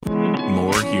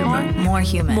More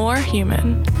human. More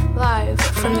human. Live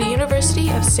from the University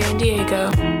of San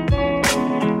Diego.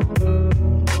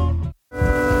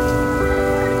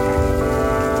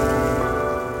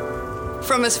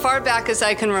 From as far back as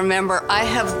I can remember, I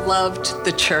have loved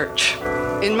the church.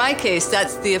 In my case,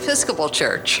 that's the Episcopal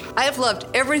Church. I have loved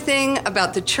everything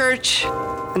about the church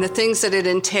and the things that it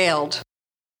entailed.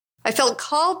 I felt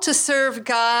called to serve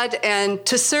God and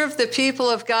to serve the people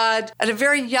of God at a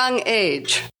very young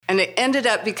age, and I ended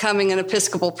up becoming an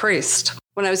Episcopal priest.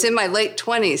 When I was in my late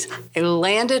 20s, I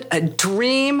landed a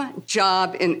dream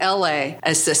job in LA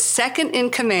as the second in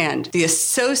command, the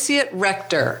associate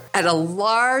rector at a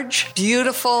large,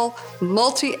 beautiful,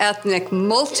 multi-ethnic,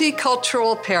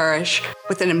 multicultural parish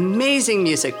with an amazing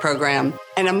music program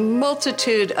and a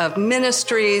multitude of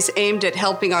ministries aimed at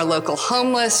helping our local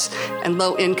homeless and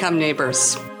low-income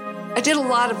neighbors. I did a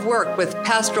lot of work with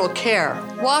pastoral care,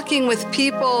 walking with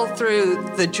people through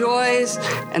the joys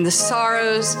and the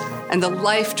sorrows and the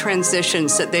life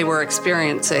transitions that they were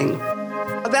experiencing.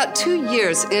 About 2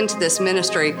 years into this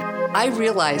ministry, I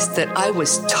realized that I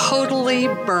was totally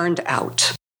burned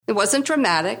out. It wasn't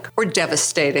dramatic or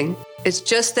devastating. It's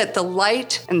just that the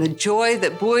light and the joy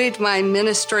that buoyed my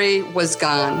ministry was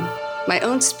gone. My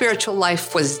own spiritual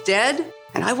life was dead,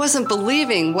 and I wasn't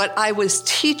believing what I was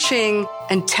teaching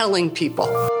and telling people.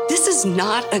 This is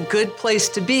not a good place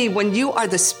to be when you are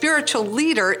the spiritual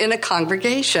leader in a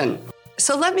congregation.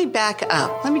 So let me back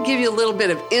up. Let me give you a little bit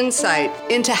of insight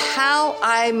into how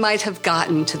I might have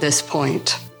gotten to this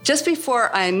point. Just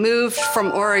before I moved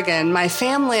from Oregon, my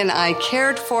family and I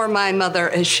cared for my mother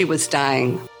as she was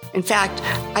dying. In fact,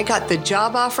 I got the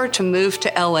job offer to move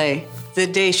to LA the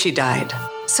day she died.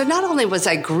 So not only was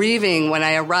I grieving when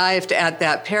I arrived at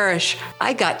that parish,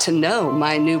 I got to know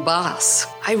my new boss.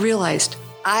 I realized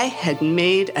I had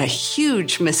made a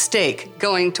huge mistake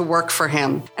going to work for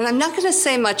him. And I'm not going to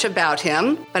say much about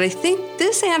him, but I think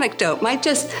this anecdote might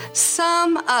just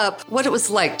sum up what it was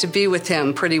like to be with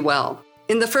him pretty well.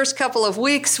 In the first couple of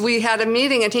weeks, we had a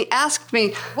meeting and he asked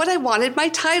me what I wanted my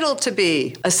title to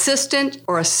be, assistant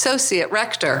or associate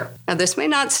rector. Now, this may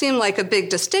not seem like a big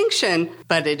distinction,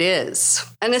 but it is.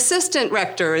 An assistant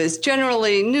rector is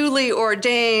generally newly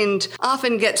ordained,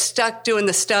 often gets stuck doing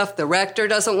the stuff the rector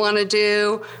doesn't want to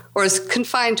do, or is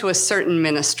confined to a certain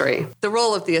ministry. The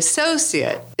role of the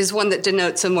associate is one that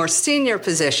denotes a more senior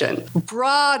position,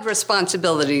 broad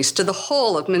responsibilities to the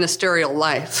whole of ministerial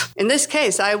life. In this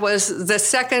case, I was the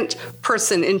second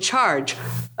person in charge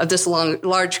of this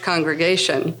large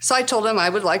congregation. So I told him I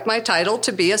would like my title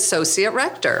to be associate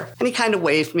rector. And he kind of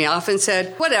waved me off and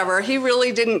said, whatever, he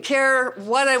really didn't care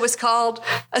what I was called.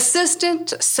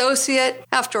 Assistant, associate,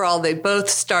 after all, they both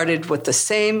started with the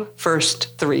same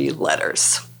first 3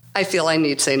 letters. I feel I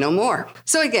need say no more.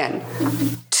 So again,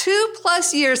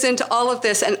 2+ years into all of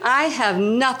this, and I have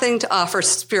nothing to offer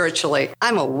spiritually.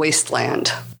 I'm a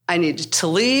wasteland. I needed to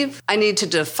leave. I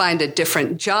needed to find a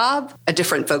different job, a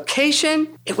different vocation.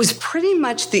 It was pretty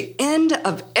much the end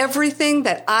of everything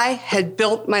that I had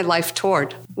built my life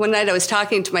toward. One night I was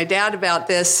talking to my dad about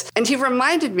this, and he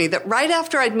reminded me that right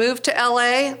after I'd moved to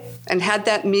LA and had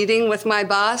that meeting with my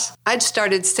boss, I'd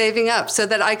started saving up so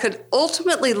that I could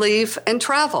ultimately leave and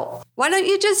travel. Why don't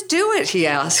you just do it? He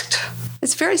asked.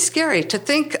 It's very scary to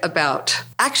think about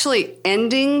actually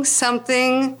ending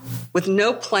something with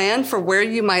no plan for where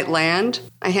you might land.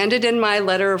 I handed in my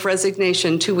letter of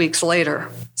resignation 2 weeks later.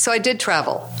 So I did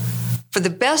travel. For the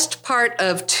best part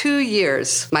of 2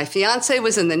 years, my fiance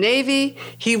was in the Navy.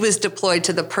 He was deployed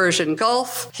to the Persian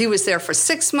Gulf. He was there for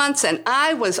 6 months, and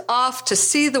I was off to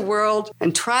see the world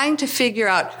and trying to figure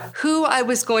out who I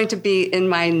was going to be in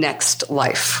my next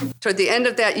life. Toward the end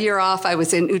of that year off, I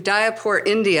was in Udaipur,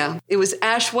 India. It was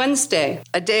Ash Wednesday,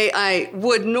 a day I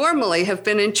would normally have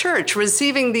been in church,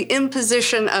 receiving the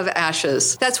imposition of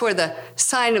ashes. That's where the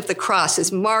sign of the cross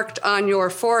is marked on your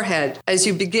forehead as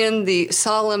you begin the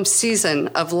solemn season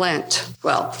of Lent.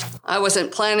 Well, I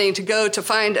wasn't planning to go to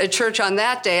find a church on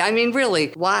that day. I mean, really,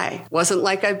 why? Wasn't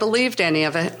like I believed any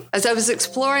of it. As I was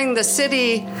exploring the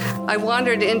city, I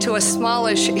wandered into a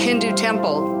smallish Hindu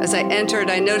temple. As I entered,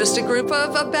 I noticed a group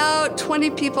of about 20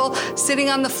 people sitting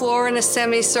on the floor in a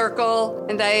semicircle,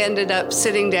 and I ended up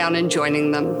sitting down and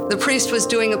joining them. The priest was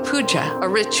doing a puja, a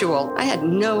ritual. I had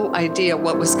no idea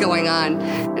what was going on,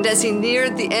 and as he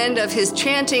neared the end of his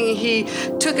chanting, he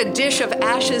took a dish of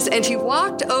ashes and he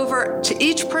walked over to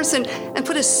each person and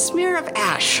put a smear of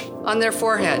ash on their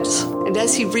foreheads. And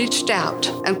as he reached out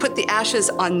and put the ashes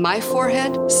on my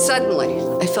forehead, suddenly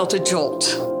I felt a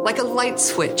jolt, like a light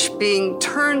switch being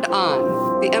turned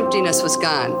on. The emptiness was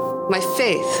gone. My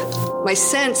faith My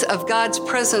sense of God's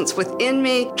presence within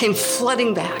me came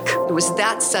flooding back. It was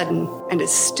that sudden, and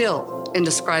it's still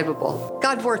indescribable.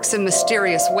 God works in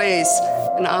mysterious ways,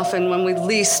 and often when we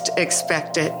least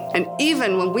expect it. And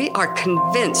even when we are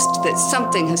convinced that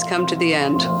something has come to the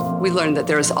end, we learn that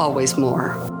there is always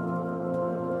more.